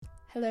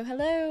Hello,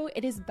 hello.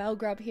 It is Belle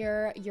Grub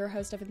here, your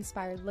host of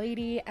Inspired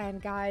Lady.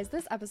 And guys,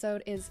 this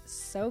episode is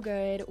so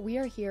good. We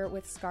are here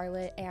with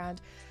Scarlet,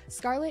 and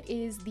Scarlet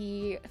is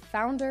the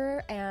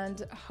founder and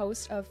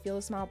host of Feel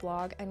the Smile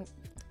blog. And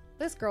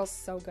this girl's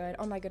so good.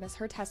 Oh my goodness,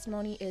 her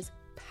testimony is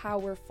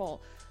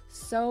powerful.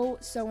 So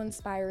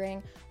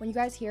inspiring. When you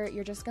guys hear it,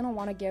 you're just gonna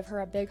want to give her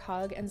a big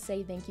hug and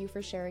say thank you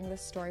for sharing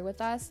this story with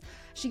us.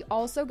 She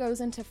also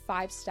goes into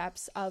 5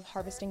 steps of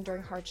harvesting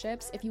during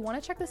hardships. If you want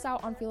to check this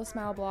out on Feel a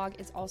Smile blog,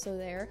 it's also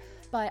there.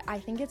 But I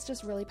think it's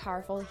just really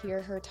powerful to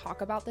hear her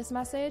talk about this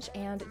message,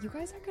 and you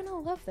guys are gonna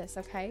love this,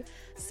 okay?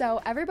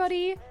 So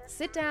everybody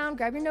sit down,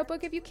 grab your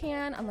notebook if you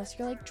can, unless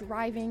you're like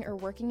driving or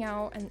working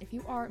out, and if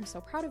you are, I'm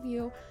so proud of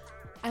you.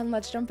 And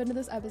let's jump into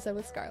this episode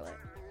with Scarlet.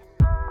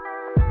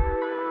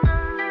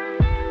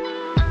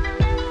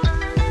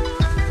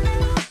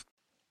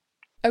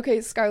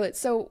 Okay, Scarlett,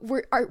 so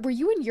were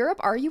you in Europe?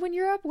 Are you in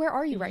Europe? Where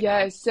are you right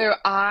now? Yes, so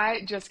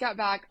I just got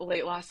back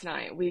late last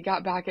night. We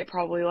got back at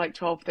probably like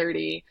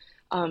 12:30,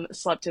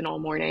 slept in all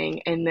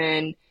morning, and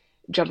then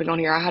jumping on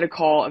here. I had a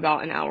call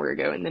about an hour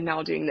ago, and then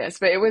now doing this.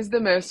 But it was the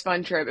most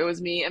fun trip. It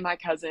was me and my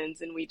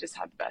cousins, and we just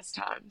had the best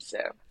time. So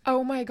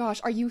Oh my gosh,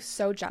 are you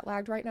so jet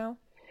lagged right now?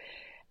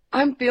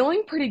 I'm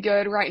feeling pretty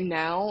good right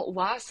now.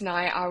 Last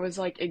night I was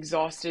like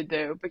exhausted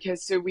though,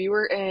 because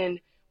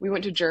we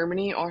went to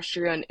Germany,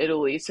 Austria, and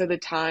Italy. So the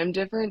time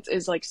difference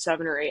is like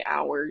 7 or 8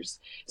 hours.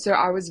 So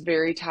I was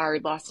very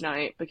tired last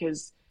night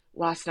because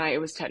last night it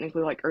was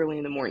technically like early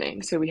in the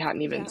morning. So we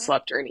hadn't even Yeah.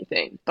 slept or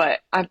anything. But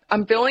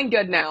I'm feeling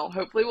good now.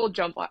 Hopefully we'll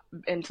jump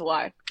into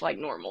life like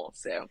normal.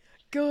 So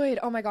Good.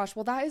 Oh my gosh.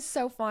 Well, that is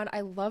so fun.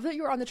 I love that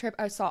you were on the trip.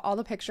 I saw all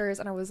the pictures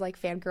and I was like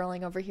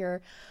fangirling over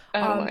here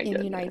oh my in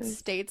the United goodness.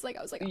 States. Like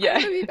I was like, I'm Yeah.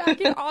 gonna be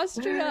back in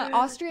Austria.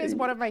 Austria is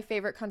one of my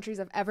favorite countries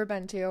I've ever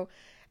been to.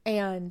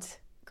 And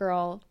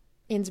girl,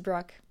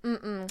 Innsbruck.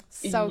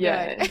 So good.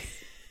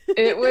 Yes.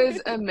 It was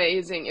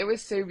amazing. It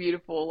was so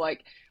beautiful.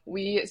 Like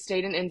we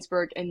stayed in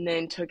Innsbruck and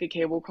then took a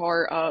cable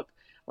car up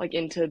like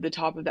into the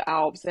top of the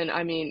Alps. And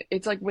I mean,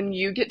 it's like when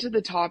you get to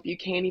the top, you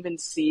can't even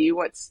see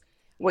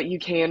what you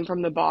can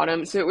from the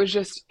bottom. So it was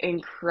just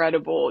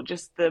incredible.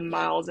 Just the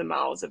miles and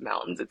miles of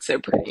mountains. It's so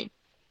pretty.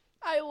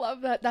 I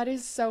love that. That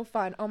is so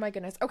fun. Oh my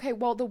goodness. Okay,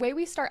 well, the way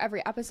we start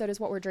every episode is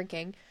what we're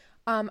drinking.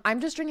 I'm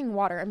just drinking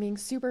water. I'm being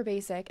super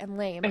basic and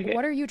lame. Okay.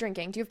 What are you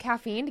drinking? Do you have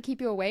caffeine to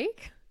keep you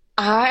awake?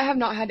 I have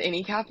not had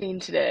any caffeine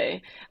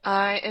today.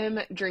 I am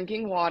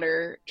drinking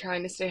water,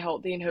 trying to stay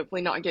healthy and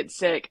hopefully not get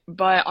sick.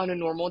 But on a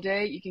normal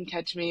day, you can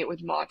catch me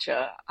with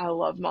matcha. I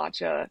love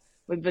matcha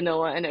with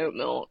vanilla and oat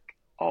milk,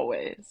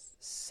 always.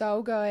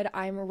 So good.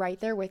 I'm right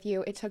there with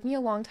you. It took me a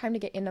long time to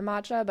get into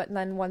matcha, but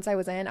then once I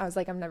was in, I was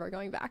like, I'm never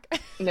going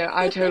back. No,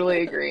 I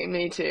totally agree.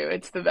 Me too.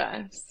 It's the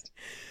best.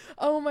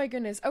 Oh my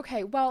goodness.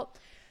 Okay, well,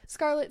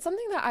 Scarlett,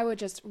 something that I would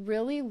just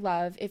really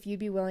love if you'd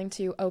be willing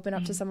to open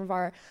up to some of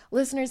our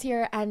listeners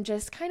here and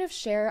just kind of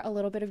share a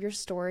little bit of your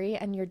story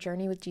and your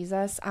journey with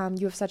Jesus.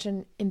 You have such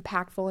an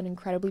impactful and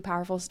incredibly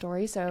powerful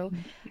story. So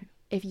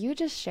if you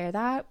just share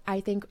that, I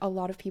think a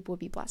lot of people would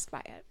be blessed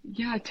by it.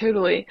 Yeah,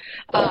 totally.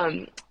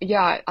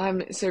 Yeah,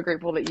 I'm so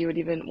grateful that you would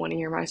even want to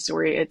hear my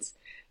story.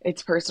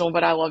 It's personal,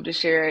 but I love to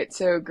share it.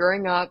 So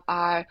growing up,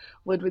 I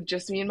lived with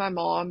just me and my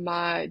mom.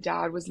 My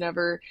dad was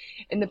never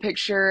in the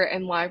picture,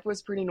 and life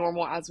was pretty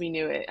normal as we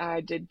knew it.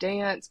 I did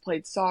dance,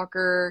 played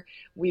soccer.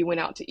 We went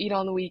out to eat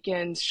on the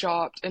weekends,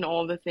 shopped, and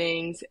all the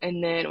things.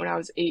 And then when I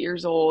was 8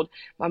 years old,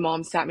 my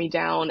mom sat me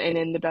down and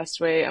in the best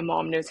way a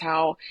mom knows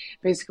how,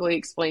 basically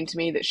explained to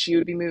me that she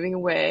would be moving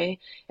away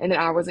and that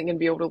I wasn't going to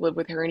be able to live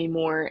with her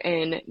anymore.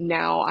 And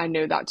now I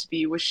know that to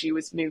be was she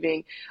was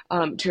moving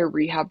to a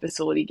rehab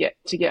facility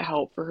to get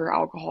help for her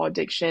alcohol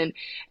addiction.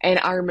 And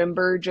I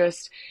remember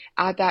just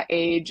at that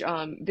age,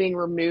 being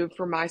removed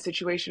from my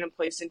situation and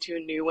placed into a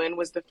new one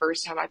was the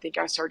first time I think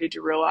I started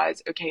to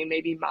realize, okay,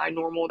 maybe my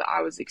normal that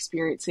I was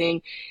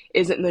experiencing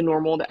isn't the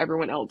normal that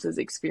everyone else is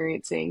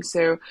experiencing.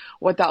 So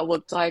what that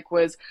looked like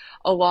was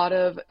a lot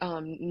of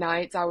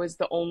nights I was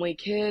the only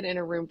kid in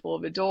a room full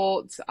of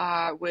adults.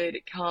 I would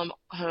come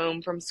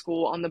home from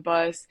school on the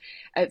bus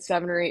at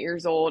 7 or 8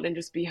 years old and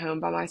just be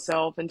home by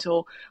myself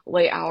until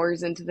late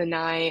hours into the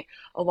night.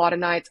 A lot of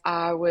nights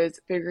I was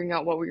figuring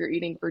out what we were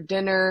eating for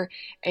dinner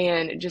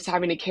and just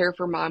having to care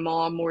for my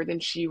mom more than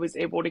she was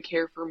able to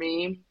care for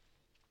me.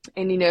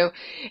 And,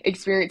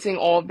 experiencing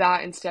all of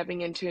that and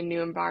stepping into a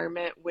new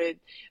environment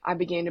I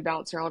began to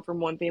bounce around from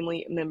one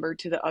family member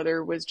to the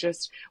other was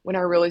just when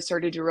I really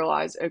started to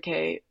realize,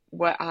 okay,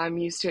 what I'm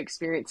used to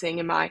experiencing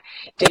in my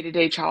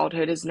day-to-day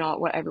childhood is not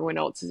what everyone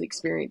else is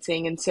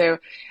experiencing. And so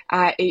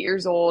at 8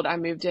 years old, I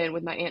moved in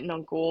with my aunt and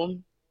uncle,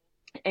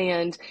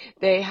 and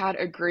they had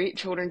a great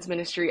children's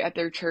ministry at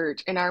their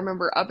church. And I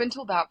remember up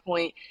until that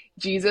point,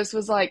 Jesus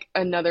was like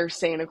another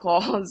Santa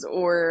Claus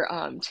or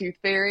Tooth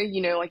Fairy,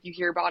 like you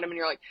hear about him and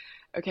you're like,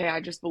 okay, I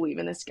just believe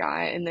in this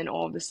guy. And then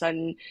all of a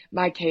sudden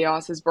my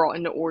chaos is brought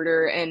into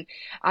order. And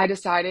I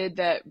decided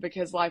that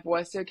because life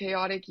was so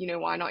chaotic,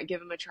 why not give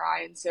him a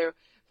try? And so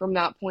from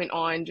that point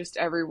on, just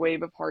every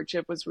wave of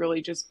hardship was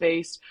really just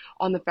based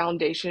on the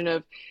foundation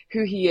of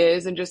who he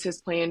is and just his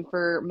plan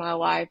for my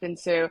life. And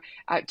so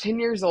at 10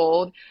 years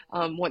old,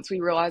 once we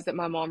realized that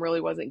my mom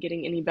really wasn't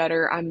getting any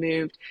better, I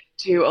moved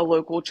to a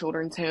local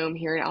children's home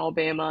here in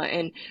Alabama.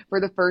 And for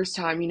the first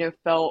time,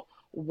 felt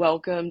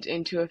welcomed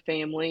into a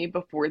family.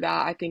 Before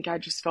that, I think I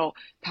just felt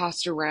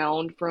passed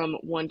around from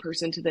one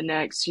person to the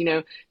next,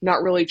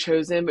 not really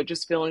chosen, but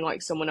just feeling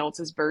like someone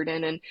else's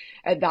burden. And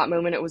at that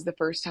moment, it was the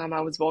first time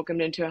I was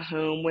welcomed into a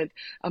home with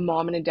a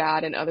mom and a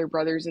dad and other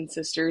brothers and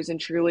sisters, and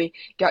truly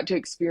got to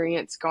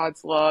experience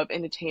God's love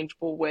in a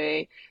tangible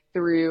way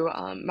through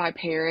my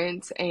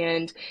parents.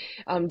 And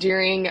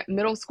during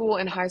middle school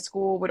and high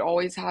school, would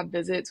always have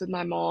visits with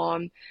my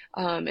mom.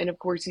 And of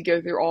course, you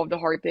go through all of the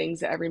hard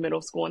things that every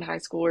middle school and high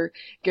schooler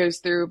goes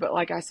through. But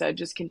like I said,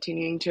 just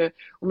continuing to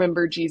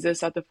remember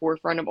Jesus at the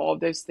forefront of all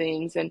of those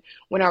things. And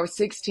when I was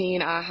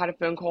 16, I had a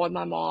phone call with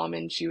my mom,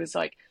 and she was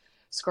like,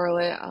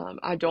 Scarlett,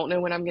 I don't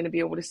know when I'm going to be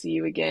able to see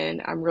you again.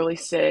 I'm really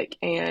sick,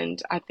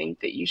 and I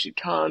think that you should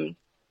come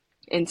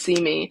and see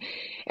me.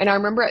 And I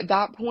remember at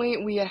that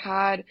point we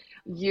had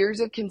years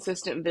of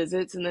consistent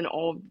visits, and then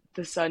all of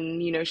a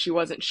sudden, she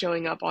wasn't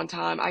showing up on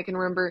time. I can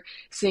remember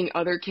seeing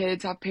other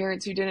kids have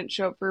parents who didn't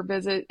show up for a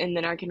visit, and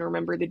then I can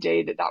remember the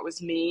day that that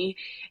was me,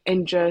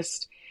 and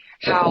just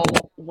how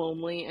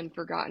lonely and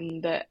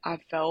forgotten that I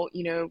felt,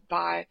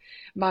 by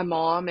my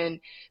mom. And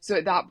so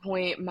at that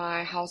point,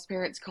 my house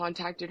parents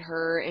contacted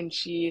her, and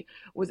she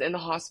was in the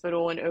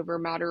hospital. And over a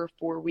matter of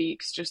 4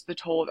 weeks, just the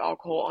toll of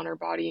alcohol on her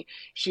body,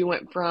 she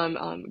went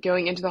from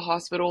going into the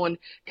hospital and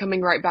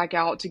coming right back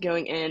out to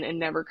going in and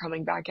never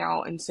coming back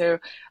out. And so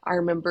I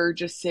remember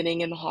just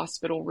sitting in the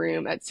hospital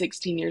room at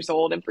 16 years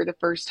old, and for the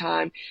first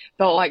time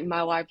felt like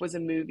my life was a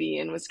movie,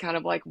 and was kind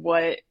of like,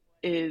 what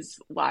is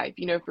life?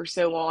 For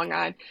so long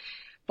I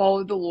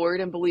followed the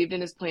Lord and believed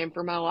in his plan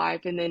for my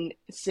life, and then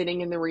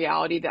sitting in the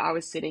reality that I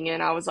was sitting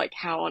in, I was like,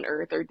 how on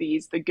earth are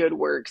these the good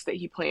works that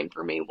he planned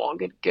for me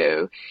long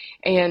ago?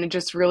 And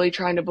just really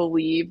trying to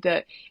believe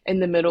that in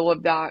the middle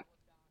of that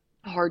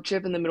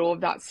hardship, in the middle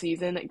of that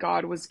season, that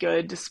God was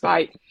good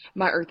despite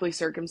my earthly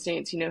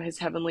circumstance. His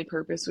heavenly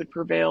purpose would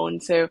prevail.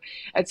 And so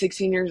at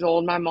 16 years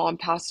old, my mom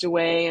passed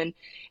away,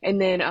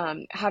 and then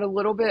had a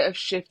little bit of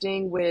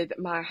shifting with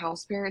my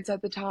house parents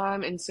at the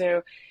time. And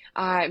so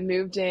I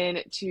moved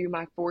in to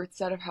my fourth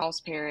set of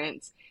house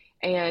parents,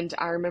 and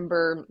I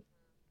remember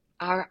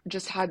I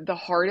just had the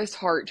hardest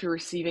heart to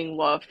receiving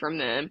love from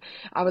them.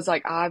 I was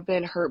like, I've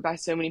been hurt by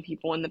so many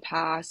people in the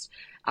past.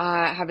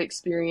 I have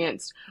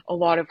experienced a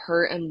lot of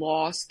hurt and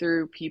loss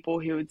through people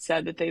who had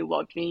said that they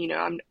loved me,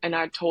 and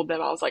I told them,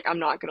 I was like, I'm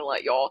not going to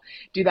let y'all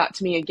do that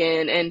to me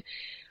again. And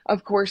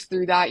of course,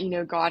 through that,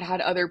 God had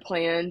other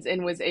plans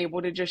and was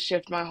able to just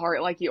shift my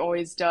heart like he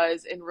always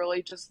does, and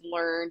really just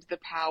learned the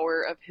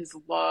power of his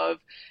love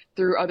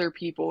through other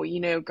people.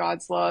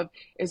 God's love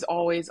is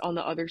always on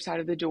the other side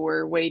of the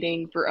door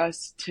waiting for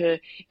us to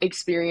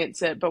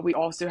experience it, but we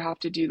also have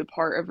to do the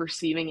part of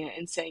receiving it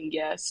and saying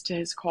yes to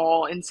his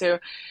call. And so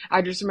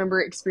I just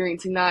remember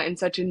experiencing that in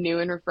such a new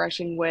and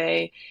refreshing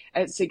way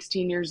at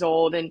 16 years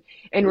old, and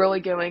really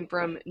going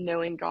from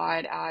knowing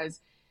God as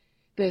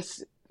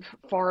this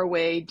far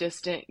away,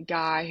 distant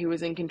guy who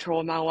was in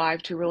control of my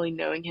life to really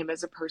knowing him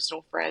as a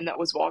personal friend that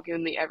was walking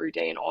with me every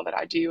day in all that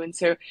I do. And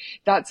so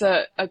that's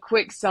a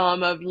quick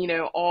sum of,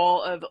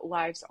 all of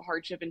life's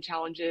hardship and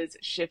challenges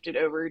shifted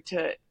over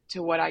to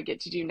what I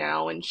get to do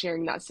now, and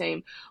sharing that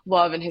same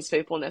love and his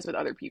faithfulness with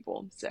other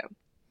people. So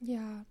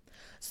Yeah.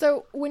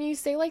 So when you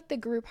say like the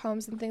group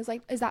homes and things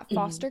like, is that mhm.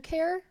 foster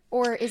care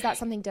or is that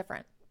something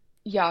different?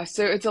 Yeah,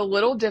 so it's a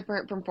little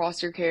different from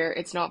foster care.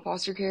 It's not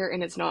foster care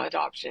and it's not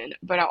adoption,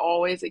 but I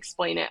always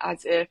explain it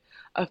as if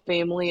a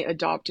family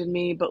adopted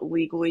me, but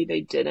legally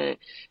they didn't.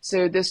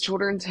 So this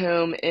children's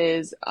home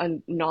is a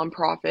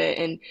nonprofit,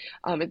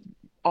 and it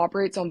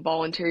operates on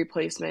voluntary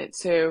placement.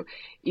 So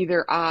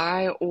either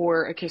I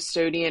or a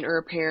custodian or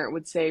a parent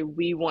would say,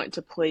 we want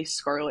to place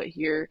Scarlet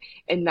here,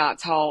 and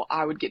that's how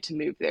I would get to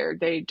move there.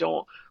 They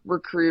don't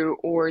recruit,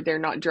 or they're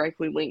not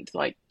directly linked to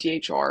like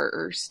DHR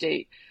or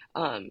state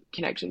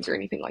connections or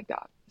anything like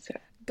that. So,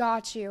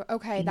 Got you.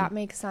 Okay, mhm. that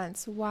makes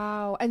sense.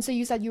 Wow. And so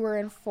you said you were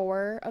in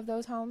four of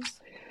those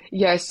homes?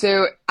 Yeah,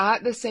 so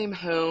at the same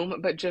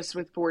home, but just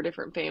with four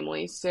different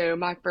families. So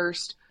my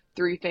first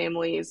three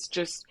families,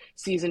 just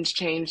seasons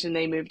changed and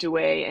they moved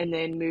away, and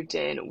then moved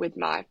in with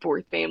my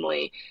fourth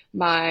family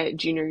my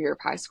junior year of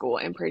high school.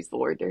 And praise the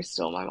Lord, they're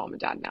still my mom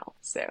and dad now.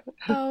 So,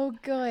 Oh,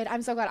 good.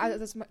 I'm so glad.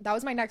 That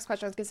was my next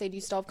question. I was gonna say, do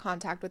you still have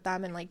contact with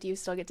them, and like, do you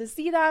still get to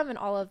see them and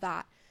all of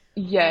that?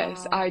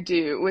 yes, Wow. I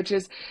do, which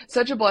is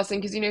such a blessing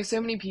because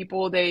so many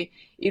people, they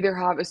either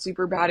have a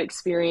super bad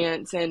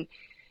experience and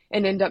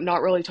end up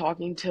not really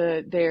talking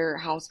to their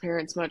house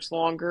parents much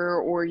longer,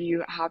 or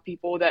you have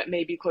people that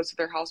may be close to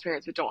their house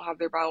parents but don't have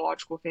their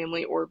biological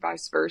family, or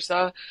vice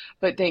versa.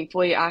 But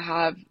thankfully, I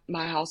have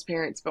my house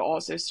parents, but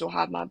also still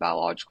have my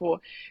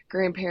biological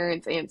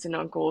grandparents, aunts and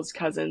uncles,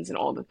 cousins, and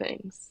all the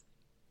things.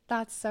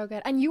 That's so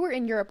good. And you were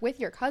in Europe with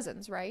your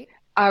cousins, right?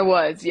 I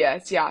was,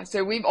 yes, yeah.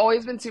 So we've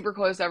always been super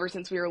close ever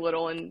since we were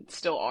little and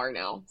still are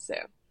now. So.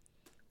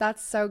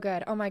 That's so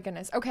good. Oh my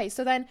goodness. Okay,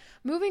 so then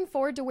moving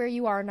forward to where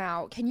you are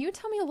now, can you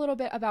tell me a little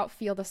bit about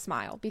Feel the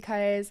Smile?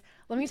 Because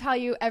let me tell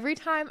you, every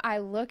time I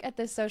look at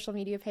this social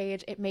media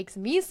page, it makes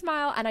me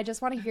smile, and I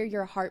just want to hear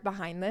your heart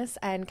behind this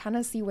and kind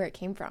of see where it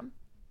came from.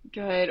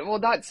 Good. Well,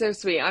 that's so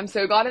sweet. I'm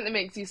so glad it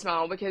makes you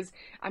smile because,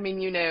 I mean,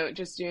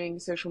 just doing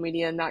social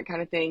media and that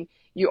kind of thing,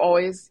 you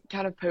always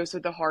kind of post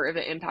with the heart of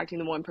it impacting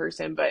the one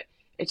person, but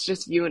it's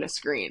just you and a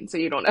screen. So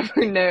you don't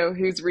ever know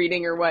who's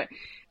reading or what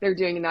they're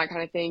doing and that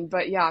kind of thing.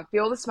 But yeah,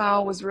 Feel the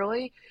Smile was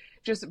really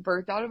just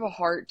birthed out of a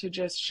heart to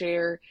just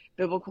share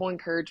biblical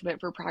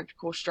encouragement for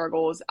practical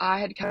struggles. I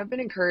had kind of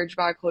been encouraged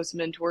by a close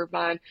mentor of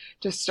mine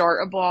to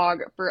start a blog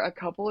for a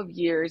couple of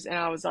years. And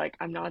I was like,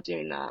 I'm not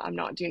doing that. I'm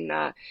not doing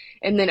that.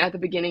 And then at the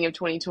beginning of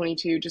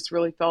 2022, just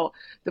really felt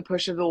the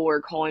push of the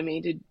Lord calling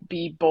me to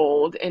be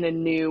bold in a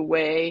new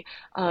way,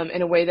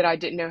 in a way that I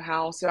didn't know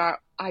how. So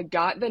I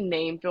got the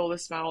name Feel the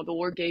Smile. The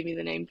Lord gave me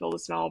the name Feel the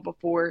Smile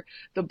before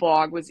the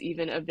blog was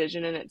even a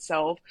vision in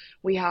itself.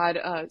 We had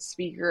a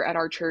speaker at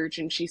our church,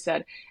 and she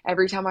said,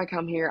 every time I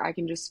come here, I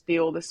can just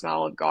feel the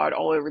smile of God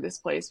all over this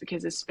place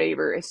because his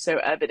favor is so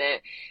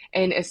evident.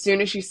 And as soon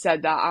as she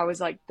said that, I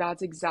was like,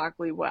 that's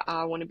exactly what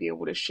I want to be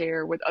able to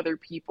share with other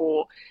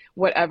people,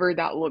 whatever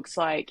that looks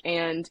like.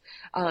 And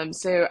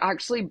so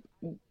actually,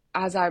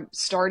 as I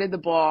started the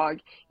blog,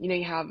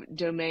 you have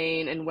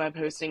domain and web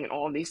hosting and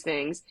all of these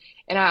things.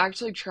 And I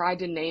actually tried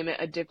to name it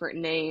a different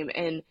name.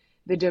 And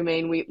the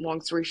domain,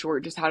 long story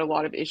short, just had a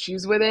lot of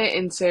issues with it.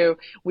 And so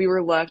we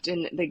were left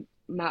in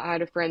I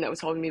had a friend that was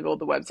helping me build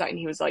the website, and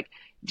he was like,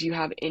 do you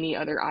have any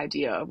other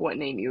idea of what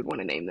name you would want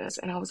to name this?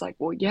 And I was like,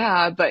 well,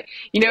 yeah, but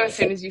as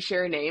soon as you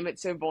share a name,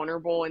 it's so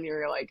vulnerable and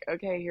you're like,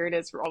 okay, here it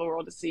is for all the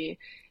world to see.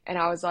 And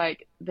I was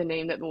like, the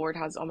name that the Lord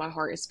has on my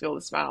heart is Feel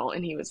the Smile.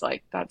 And he was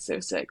like, that's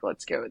so sick.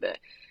 Let's go with it.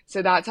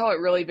 So that's how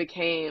it really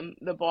became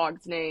the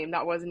blog's name.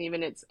 That wasn't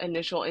even its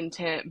initial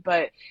intent,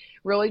 but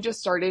really just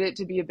started it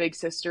to be a big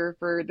sister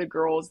for the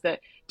girls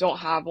that don't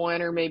have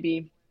one or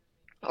maybe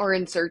are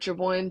in search of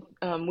one.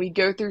 We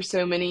go through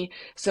so many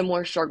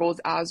similar struggles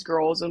as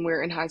girls when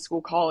we're in high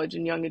school, college,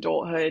 and young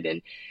adulthood.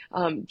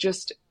 And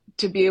just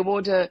to be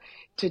able to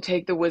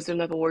take the wisdom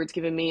that the Lord's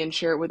given me and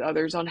share it with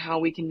others on how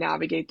we can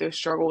navigate those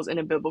struggles in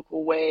a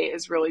biblical way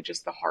is really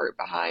just the heart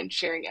behind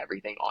sharing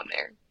everything on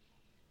there.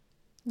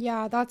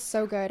 Yeah, that's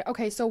so good.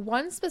 Okay, so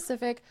one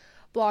specific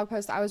blog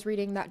post I was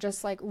reading that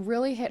just like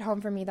really hit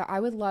home for me that I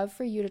would love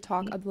for you to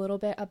talk a little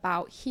bit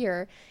about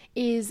here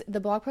is the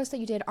blog post that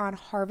you did on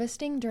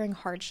harvesting during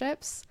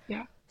hardships.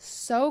 Yeah.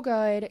 So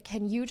good.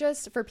 Can you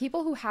just, for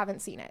people who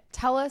haven't seen it,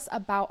 tell us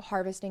about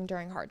harvesting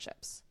during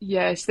hardships?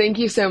 Yes, thank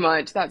you so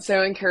much. That's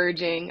so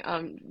encouraging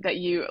that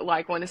you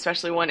like one,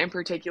 especially one in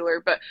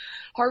particular. But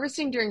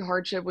Harvesting During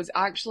Hardship was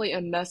actually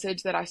a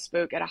message that I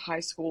spoke at a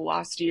high school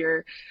last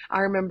year.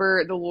 I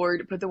remember the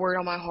Lord put the word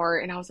on my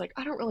heart, and I was like,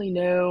 I don't really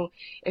know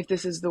if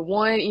this is the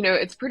one.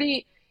 It's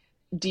pretty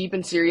deep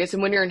and serious.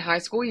 And when you're in high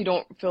school, you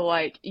don't feel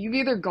like you've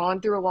either gone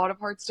through a lot of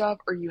hard stuff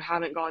or you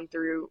haven't gone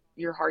through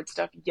your hard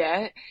stuff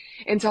yet.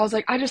 And so I was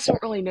like, I just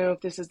don't really know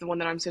if this is the one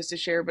that I'm supposed to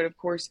share, but of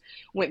course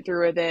went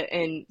through with it.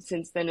 And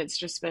since then, it's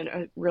just been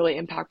a really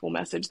impactful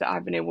message that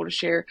I've been able to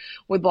share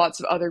with lots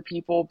of other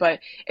people. But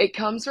it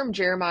comes from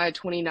Jeremiah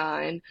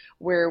 29,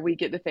 where we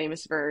get the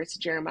famous verse,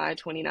 Jeremiah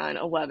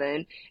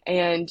 29:11.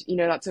 And,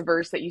 that's a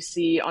verse that you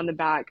see on the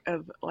back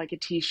of like a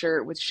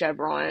t-shirt with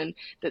Chevron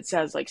that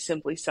says like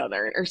Simply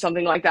Southern or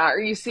something like that. Or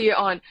you see it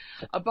on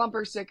a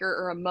bumper sticker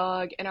or a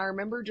mug. And I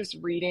remember just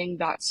reading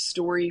that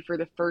story for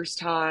the first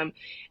time.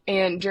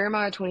 And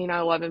Jeremiah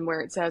 29:11, where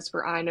it says,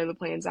 for I know the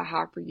plans I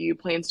have for you,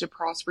 plans to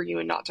prosper you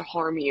and not to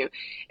harm you,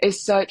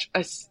 is such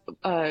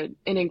an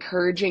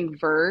encouraging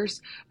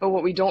verse. But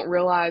what we don't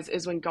realize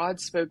is when God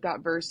spoke that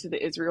verse to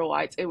the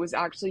Israelites, it was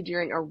actually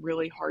during a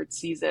really hard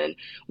season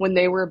when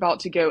they were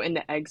about to go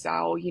into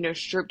exile,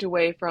 stripped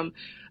away from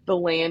the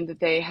land that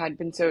they had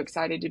been so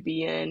excited to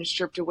be in,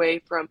 stripped away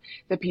from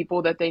the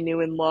people that they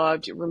knew and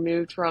loved,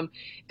 removed from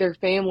their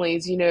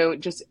families,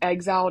 just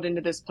exiled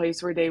into this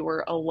place where they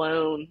were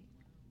alone.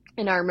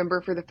 And I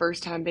remember for the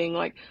first time being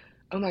like,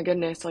 oh my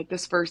goodness, like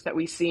this verse that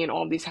we see in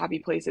all these happy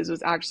places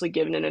was actually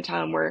given in a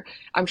time where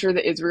I'm sure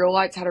the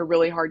Israelites had a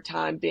really hard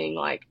time being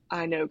like,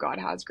 I know God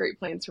has great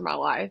plans for my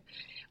life.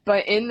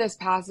 But in this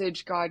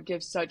passage, God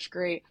gives such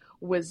great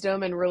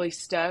wisdom and really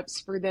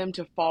steps for them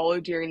to follow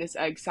during this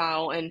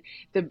exile. And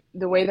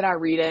the way that I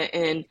read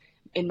it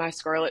in my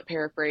Scarlet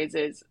paraphrase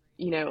is,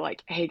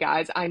 like, hey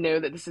guys, I know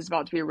that this is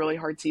about to be a really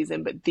hard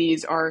season, but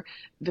these are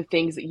the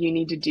things that you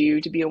need to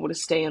do to be able to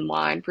stay in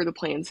line for the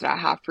plans that I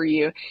have for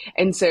you.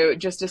 And so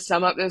just to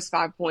sum up those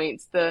 5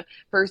 points, the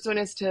first one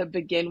is to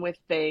begin with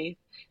faith.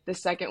 The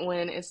second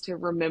one is to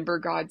remember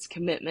God's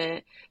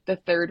commitment. The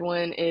third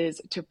one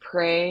is to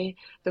pray.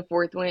 The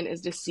fourth one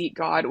is to seek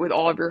God with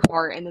all of your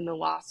heart. And then the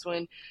last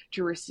one,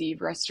 to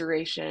receive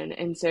restoration.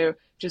 And so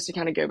just to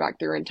kind of go back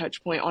through and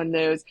touch point on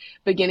those,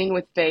 beginning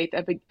with faith,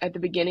 at the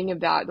beginning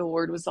of that, the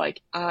Lord was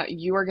like,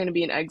 you are going to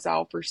be in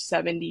exile for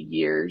 70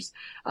 years.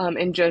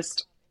 And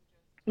just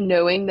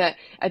knowing that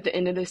at the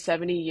end of the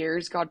 70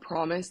 years, God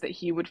promised that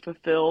he would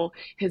fulfill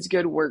his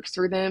good works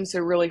through them. So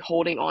really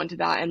holding on to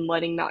that and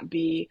letting that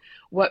be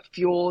what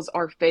fuels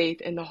our faith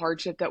in the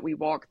hardship that we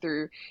walk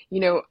through.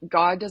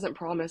 God doesn't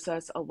promise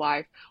us a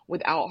life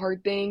without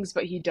hard things,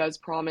 but he does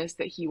promise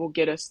that he will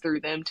get us through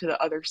them to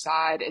the other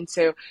side. And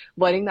so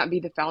letting that be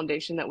the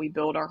foundation that we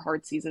build our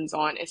hard seasons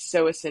on is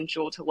so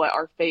essential to let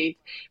our faith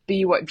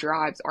be what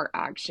drives our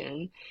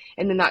action.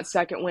 And then that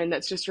second one,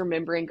 that's just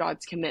remembering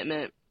God's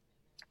commitment.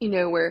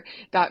 Where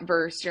that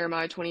verse,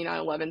 Jeremiah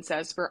 29:11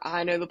 says, "For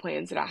I know the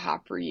plans that I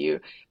have for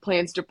you,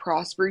 plans to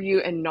prosper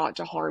you and not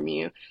to harm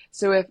you."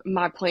 So if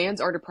my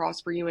plans are to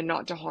prosper you and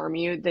not to harm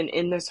you, then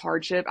in this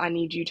hardship, I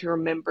need you to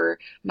remember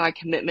my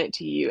commitment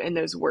to you and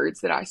those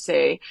words that I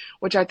say,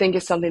 which I think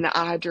is something that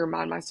I had to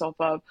remind myself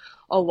of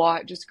a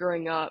lot just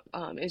growing up.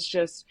 It's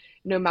just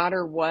no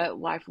matter what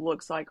life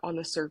looks like on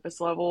the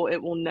surface level,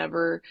 it will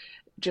never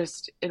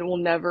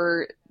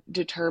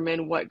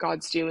determine what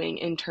God's doing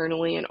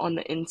internally and on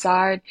the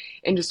inside,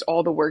 and just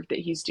all the work that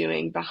he's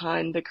doing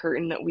behind the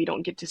curtain that we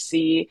don't get to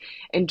see,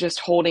 and just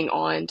holding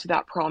on to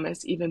that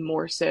promise even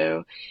more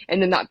so.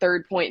 And then that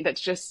third point, that's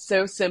just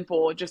so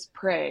simple, just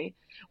pray,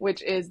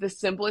 which is the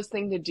simplest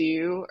thing to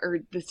do or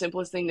the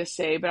simplest thing to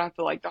say, but I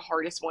feel like the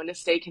hardest one to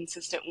stay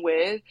consistent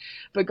with.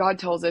 But God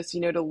tells us,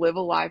 to live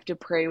a life to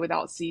pray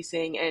without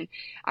ceasing. And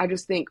I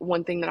just think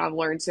one thing that I've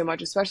learned so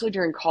much, especially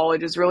during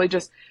college, is really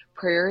just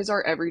prayer is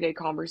our everyday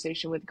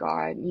conversation with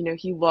God.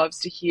 He loves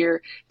to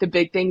hear the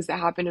big things that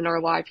happen in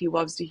our life. He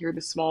loves to hear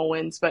the small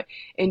ones. But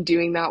in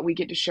doing that, we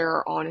get to share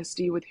our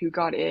honesty with who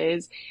God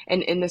is.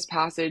 And in this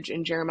passage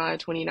in Jeremiah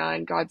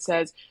 29, God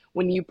says,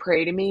 "When you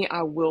pray to me,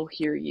 I will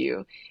hear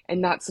you."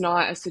 And that's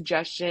not a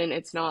suggestion.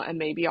 It's not a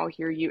maybe I'll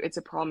hear you. It's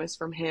a promise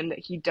from him that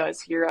he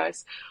does hear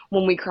us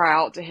when we cry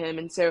out to him.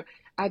 And so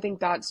I think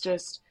that's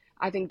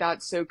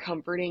so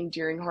comforting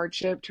during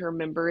hardship to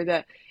remember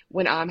that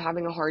when I'm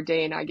having a hard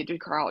day and I get to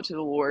cry out to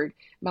the Lord,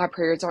 my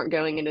prayers aren't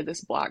going into this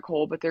black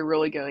hole, but they're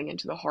really going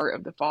into the heart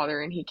of the Father,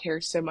 and he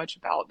cares so much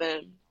about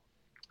them.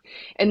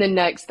 And then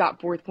next, that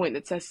fourth point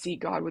that says,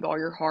 seek God with all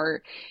your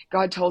heart.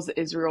 God tells the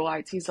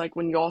Israelites, he's like,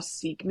 when y'all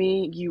seek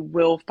me, you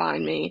will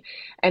find me.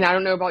 And I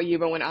don't know about you,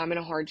 but when I'm in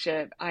a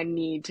hardship, I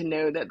need to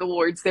know that the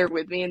Lord's there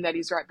with me and that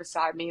he's right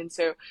beside me. And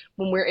so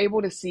when we're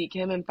able to seek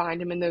him and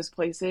find him in those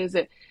places,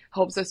 it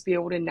helps us be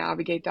able to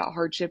navigate that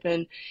hardship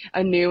in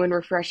a new and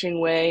refreshing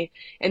way.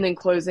 And then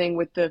closing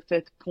with the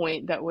fifth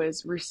point that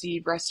was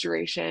receive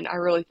restoration. I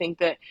really think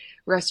that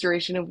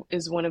restoration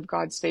is one of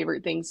God's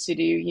favorite things to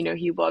do.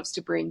 He loves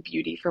to bring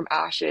beauty from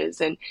ashes,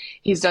 and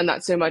he's done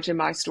that so much in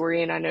my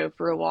story. And I know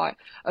for a lot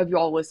of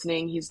y'all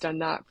listening, he's done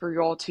that for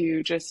y'all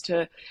too, just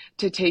to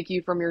take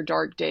you from your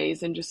dark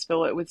days and just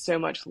fill it with so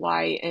much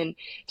light, and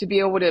to be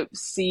able to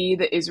see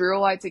the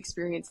Israelites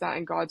experience that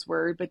in God's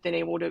word, but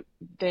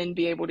then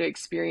be able to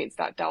experience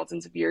that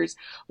thousands of years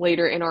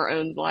later in our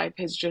own life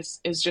is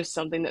just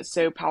something that's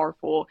so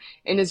powerful,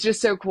 and it's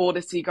just so cool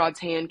to see God's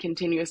hand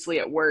continuously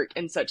at work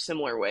in such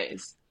similar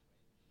ways.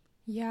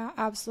 Yeah,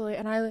 absolutely.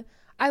 And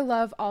I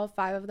love all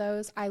five of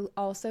those. I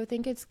also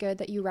think it's good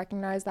that you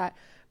recognize that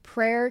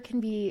prayer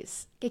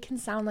it can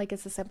sound like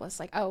it's the simplest,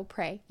 like, oh,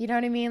 pray. You know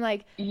what I mean?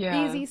 Like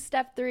Yeah. easy,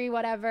 step 3,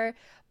 whatever.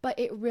 But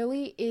it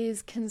really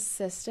is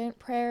consistent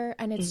prayer,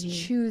 and it's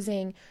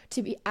choosing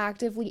to be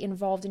actively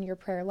involved in your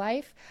prayer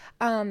life.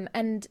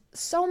 And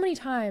so many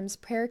times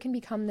prayer can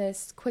become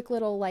this quick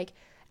little like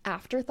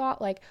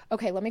afterthought, like,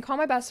 okay, let me call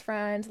my best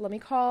friend, let me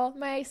call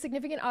my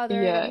significant other,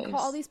 let me call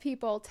all Yes. these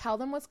people, tell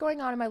them what's going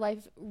on in my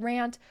life,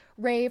 rant,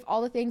 rave,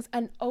 all the things,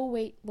 and oh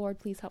wait, Lord,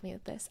 please help me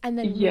with this, and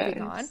then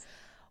moving on. Yes.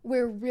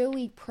 Where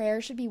really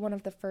prayer should be one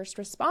of the first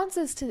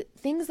responses to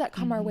things that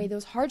come our way,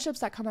 those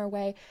hardships that come our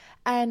way.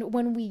 And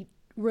when we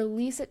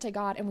release it to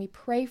God and we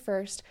pray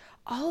first,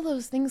 all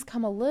those things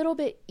come a little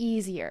bit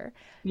easier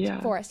Yeah.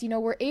 for us.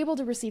 We're able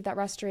to receive that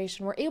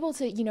restoration. We're able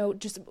to,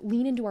 just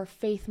lean into our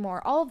faith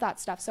more, all of that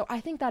stuff. So I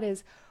think that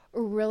is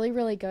really,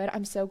 really good.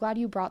 I'm so glad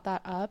you brought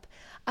that up.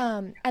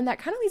 And that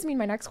kind of leads me to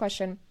my next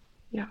question.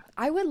 Yeah.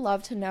 I would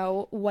love to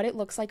know what it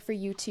looks like for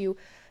you to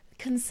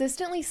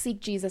consistently seek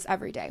Jesus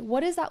every day. What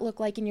does that look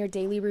like in your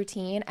daily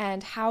routine,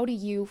 and how do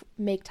you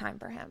make time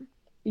for him?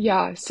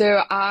 Yeah,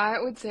 so I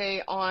would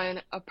say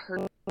on a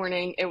perfect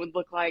morning, it would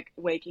look like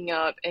waking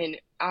up and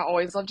I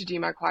always love to do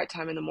my quiet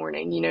time in the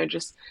morning,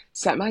 just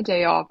set my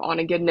day off on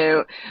a good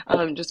note,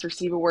 just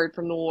receive a word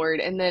from the Lord.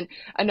 And then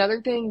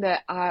another thing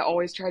that I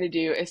always try to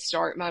do is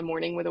start my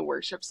morning with a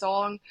worship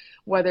song,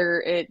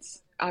 whether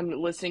it's I'm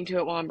listening to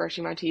it while I'm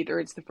brushing my teeth or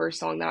it's the first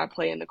song that I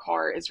play in the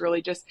car, is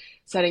really just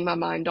setting my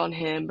mind on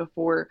him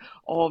before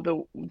all of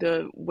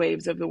the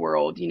waves of the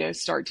world,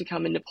 start to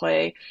come into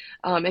play.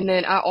 And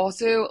then I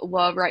also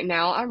love, right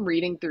now I'm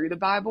reading through the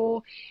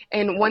Bible.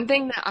 And one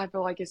thing that I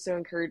feel like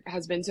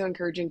has been so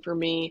encouraging for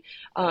me,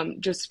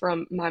 just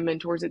from my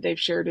mentors that they've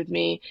shared with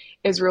me,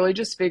 is really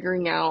just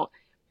figuring out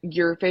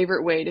your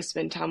favorite way to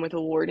spend time with the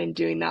Lord and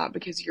doing that,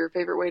 because your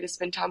favorite way to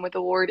spend time with the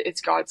Lord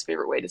is God's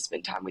favorite way to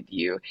spend time with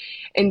you.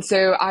 And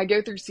so I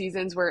go through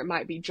seasons where it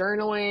might be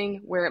journaling,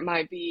 where it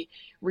might be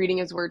reading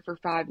his word for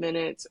 5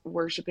 minutes,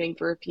 worshiping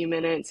for a few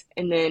minutes,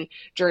 and then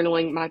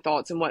journaling my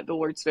thoughts and what the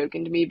Lord's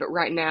spoken to me. But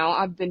right now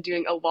I've been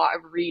doing a lot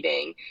of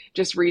reading,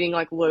 just reading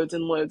like loads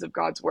and loads of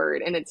God's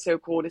word. And it's so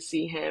cool to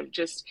see him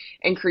just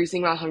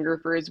increasing my hunger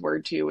for his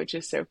word too, which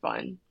is so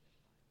fun.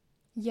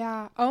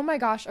 Yeah. Oh my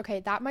gosh.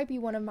 Okay. That might be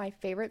one of my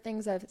favorite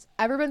things that's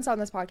ever been said on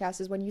this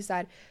podcast, is when you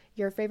said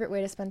your favorite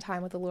way to spend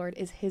time with the Lord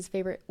is his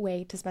favorite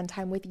way to spend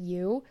time with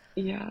you.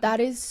 Yeah.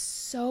 That is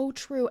so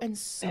true and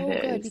so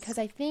good, because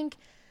I think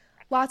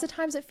lots of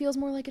times it feels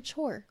more like a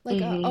chore,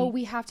 like, oh,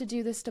 we have to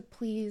do this to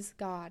please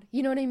God.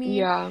 You know what I mean?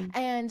 Yeah.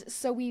 And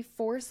so we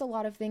force a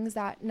lot of things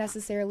that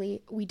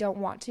necessarily we don't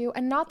want to.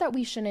 And not that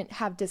we shouldn't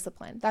have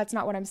discipline. That's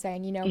not what I'm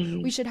saying.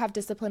 We should have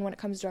discipline when it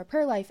comes to our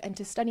prayer life and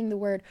to studying the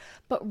word.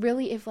 But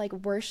really, if like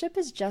worship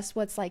is just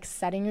what's like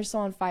setting your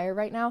soul on fire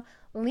right now,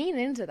 lean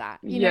into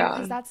that, know,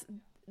 because that's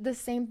the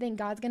same thing.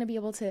 God's going to be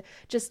able to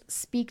just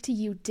speak to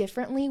you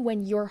differently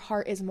when your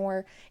heart is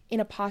more in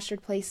a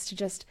postured place to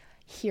just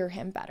hear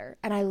him better.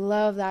 And I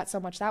love that so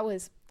much. That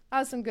was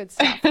some good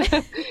stuff.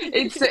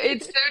 It's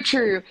so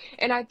true.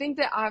 And I think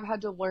that I've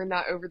had to learn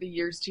that over the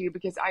years too,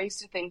 because I used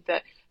to think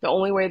that the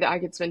only way that I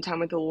could spend time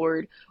with the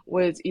Lord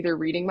was either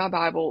reading my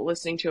Bible,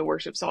 listening to a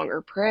worship song,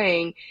 or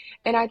praying.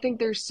 And I think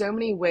there's so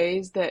many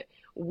ways that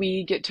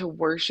we get to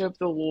worship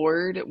the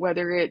Lord,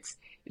 whether it's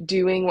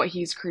doing what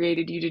he's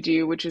created you to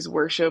do, which is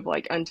worship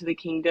like unto the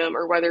kingdom,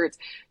 or whether it's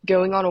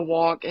going on a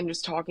walk and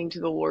just talking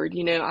to the Lord.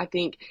 I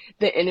think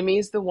the enemy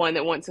is the one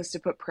that wants us to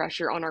put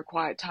pressure on our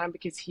quiet time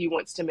because he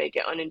wants to make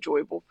it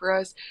unenjoyable for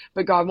us,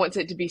 but God wants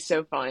it to be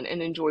so fun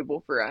and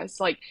enjoyable for us.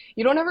 Like,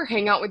 you don't ever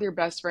hang out with your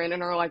best friend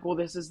and are like, well,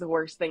 this is the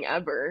worst thing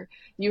ever.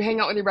 You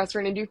hang out with your best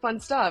friend and do fun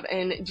stuff,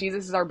 and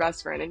Jesus is our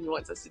best friend and he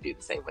wants us to do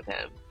the same with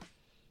him.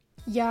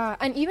 Yeah.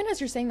 And even as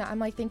you're saying that, I'm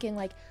like thinking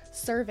like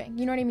serving,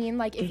 you know what I mean?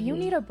 Like if you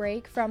need a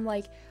break from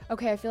like,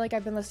 okay, I feel like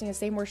I've been listening to the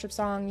same worship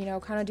song,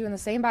 kind of doing the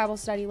same Bible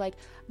study, like,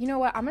 you know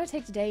what, I'm going to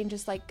take today and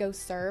just like go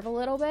serve a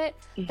little bit.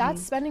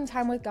 That's spending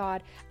time with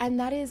God. And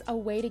that is a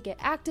way to get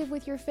active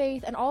with your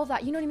faith and all of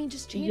that. You know what I mean?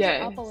 Just change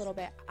it up a little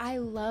bit. I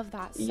love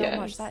that so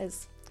much. That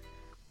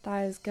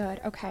is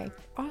good. Okay,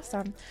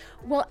 awesome.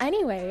 Well,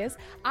 anyways,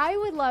 I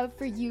would love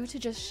for you to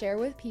just share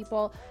with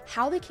people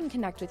how they can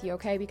connect with you,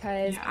 okay?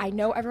 Because I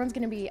know everyone's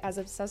going to be as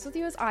obsessed with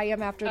you as I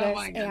am after this,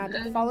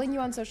 and following you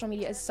on social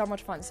media is so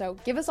much fun. So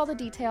give us all the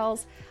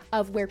details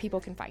of where people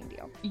can find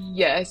you.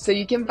 Yes, so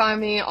you can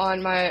find me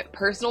on my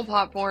personal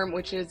platform,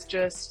 which is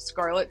just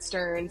Scarlet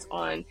Stearns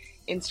on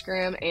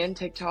Instagram and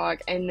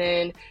TikTok. And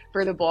then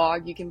for the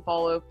blog, you can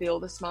follow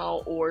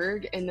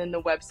feelthesmile.org. And then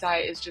the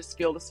website is just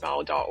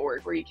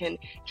feelthesmile.org, where you can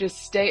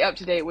just stay up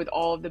to date with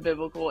all of the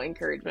biblical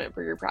encouragement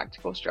for your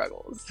practical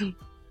struggles.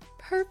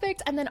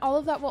 Perfect. And then all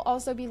of that will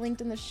also be linked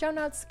in the show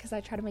notes, because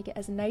I try to make it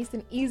as nice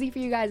and easy for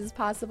you guys as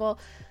possible.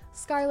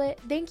 Scarlet,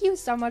 thank you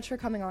so much for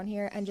coming on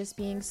here and just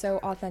being so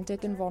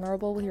authentic and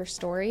vulnerable with your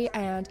story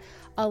and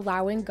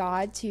allowing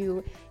God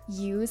to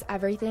use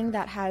everything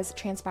that has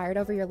transpired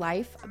over your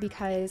life,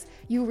 because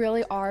you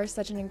really are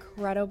such an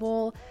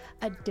incredible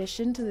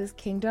addition to this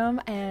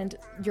kingdom, and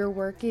your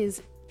work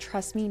is,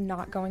 trust me,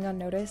 not going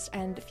unnoticed,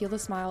 and Feel the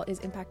Smile is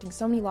impacting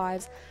so many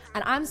lives,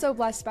 and I'm so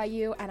blessed by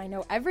you, and I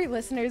know every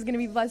listener is going to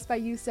be blessed by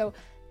you. So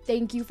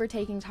thank you for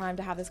taking time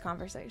to have this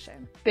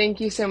conversation.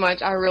 Thank you so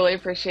much. I really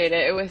appreciate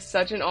it. It was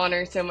such an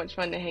honor. So much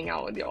fun to hang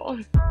out with y'all.